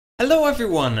Hello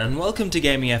everyone and welcome to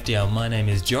Gaming FDL. My name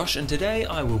is Josh and today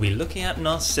I will be looking at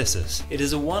Narcissus. It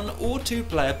is a 1 or 2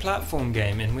 player platform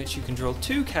game in which you control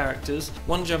 2 characters,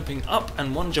 one jumping up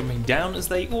and one jumping down as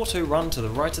they auto run to the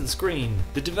right of the screen.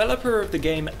 The developer of the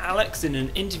game, Alex, in an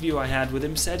interview I had with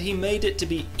him, said he made it to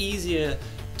be easier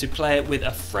to play it with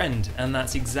a friend, and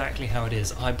that's exactly how it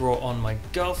is. I brought on my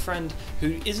girlfriend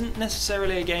who isn't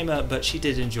necessarily a gamer but she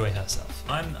did enjoy herself.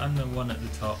 I'm the one at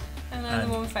the top. And I'm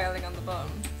the one failing on the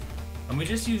bottom. And we're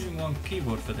just using one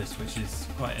keyboard for this, which is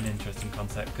quite an interesting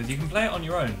concept, because you can play it on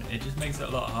your own, it just makes it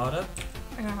a lot harder.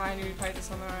 I know how you play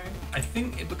this on their own. I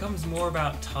think it becomes more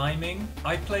about timing.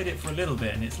 I played it for a little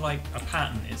bit and it's like a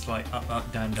pattern, it's like up,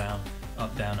 up, down, down,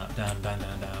 up, down, down, down,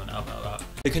 down, up, up, up.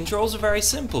 The controls are very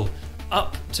simple.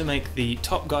 Up to make the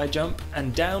top guy jump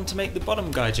and down to make the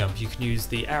bottom guy jump. You can use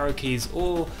the arrow keys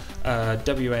or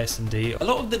WASD. A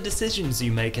lot of the decisions you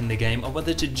make in the game are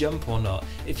whether to jump or not.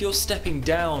 If you're stepping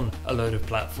down a load of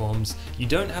platforms, you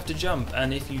don't have to jump,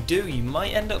 and if you do, you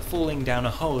might end up falling down a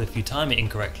hole if you time it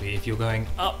incorrectly. If you're going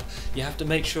up, you have to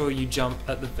make sure you jump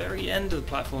at the very end of the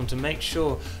platform to make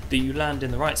sure that you land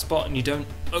in the right spot and you don't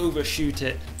overshoot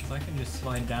it. Because I can just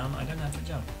slide down, I don't have to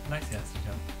jump. Lexi has to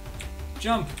jump.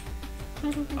 Jump!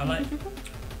 I like.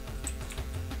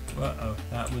 Well, oh,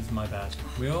 that was my bad.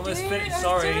 We almost finished.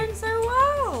 Sorry. I'm doing so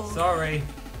well. Sorry.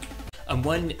 And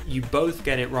when you both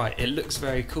get it right, it looks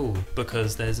very cool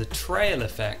because there's a trail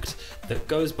effect that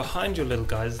goes behind your little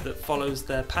guys that follows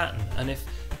their pattern. And if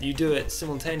you do it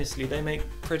simultaneously, they make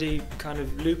pretty kind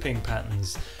of looping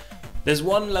patterns. There's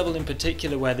one level in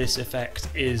particular where this effect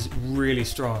is really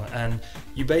strong, and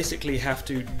you basically have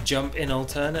to jump in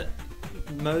alternate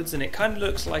modes, and it kind of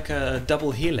looks like a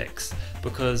double helix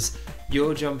because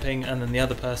you're jumping and then the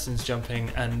other person's jumping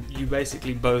and you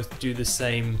basically both do the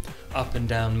same up and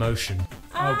down motion.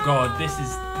 Oh god, this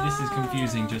is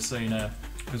confusing, just so you know,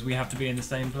 because we have to be in the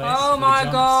same place. Oh my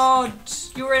god,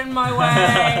 you're in my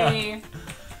way.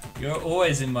 You're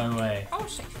always in my way. Oh,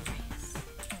 shake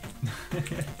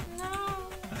your face. No.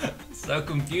 So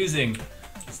confusing.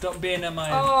 Stop being at my...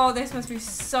 Oh, this must be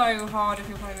so hard if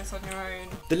you're playing this on your own.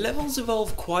 The levels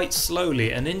evolve quite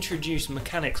slowly and introduce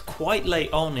mechanics quite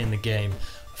late on in the game.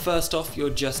 First off, you're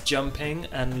just jumping,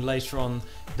 and later on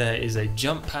there is a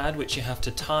jump pad which you have to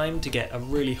time to get a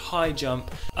really high jump.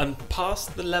 And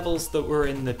past the levels that were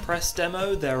in the press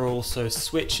demo, there are also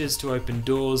switches to open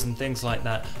doors and things like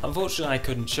that. Unfortunately, I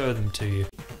couldn't show them to you.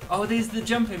 Oh, these are the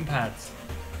jumping pads.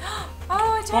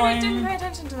 Oh, I totally didn't pay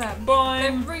attention to them.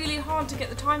 Boing. They're really hard to get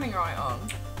the timing right on.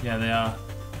 Yeah, they are.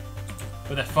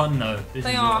 But they're fun though.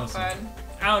 They are fun.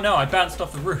 Ow, no, I bounced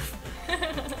off the roof.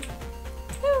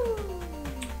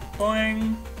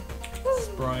 Boing.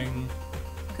 Spring.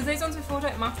 Because those ones before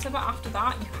don't matter, but after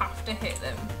that, you have to hit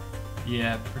them.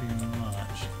 Yeah, pretty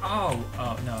much. Oh,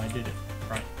 no, I did it.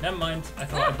 Right, never mind. I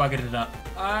thought I buggered it up.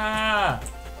 Ah!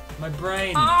 My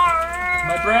brain.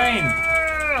 My brain.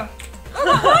 Oh,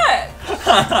 that worked!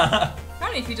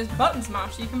 Apparently if you just button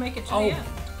smash, you can make it to the end.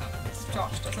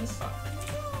 Josh doesn't, but...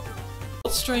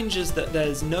 What's strange is that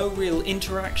there's no real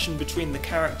interaction between the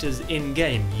characters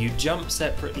in-game. You jump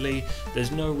separately,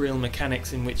 there's no real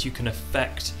mechanics in which you can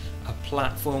affect a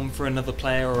platform for another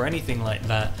player or anything like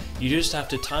that. You just have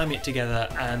to time it together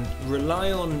and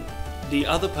rely on the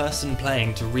other person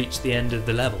playing to reach the end of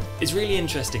the level. It's really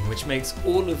interesting, which makes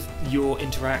all of your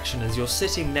interaction as you're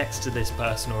sitting next to this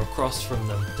person or across from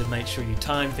them to make sure you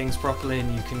time things properly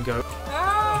and you can go,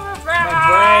 my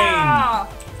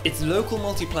brain! It's local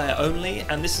multiplayer only,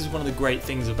 and this is one of the great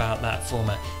things about that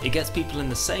format. It gets people in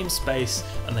the same space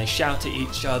and they shout at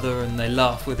each other and they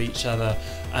laugh with each other,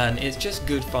 and it's just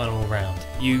good fun all around.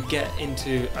 You get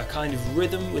into a kind of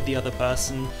rhythm with the other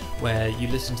person where you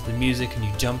listen to the music and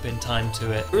you jump in time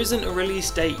to it. There isn't a release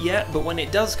date yet, but when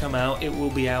it does come out, it will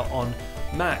be out on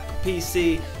Mac,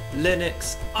 PC,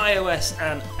 Linux, iOS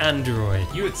and Android.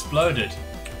 You exploded.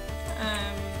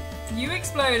 You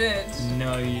exploded.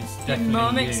 No, it's definitely Your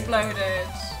mum you. exploded.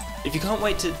 If you can't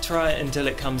wait to try it until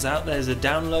it comes out, there's a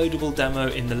downloadable demo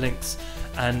in the links,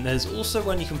 and there's also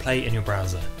one you can play in your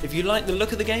browser. If you like the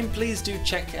look of the game, please do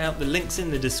check out the links in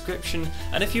the description,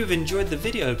 and if you've enjoyed the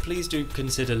video, please do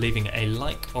consider leaving a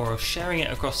like or sharing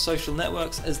it across social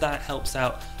networks, as that helps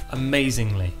out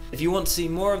amazingly. If you want to see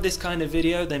more of this kind of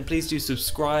video, then please do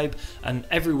subscribe, and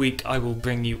every week I will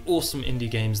bring you awesome indie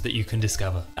games that you can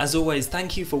discover. As always,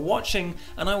 thank you for watching,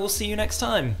 and I will see you next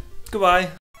time. Goodbye.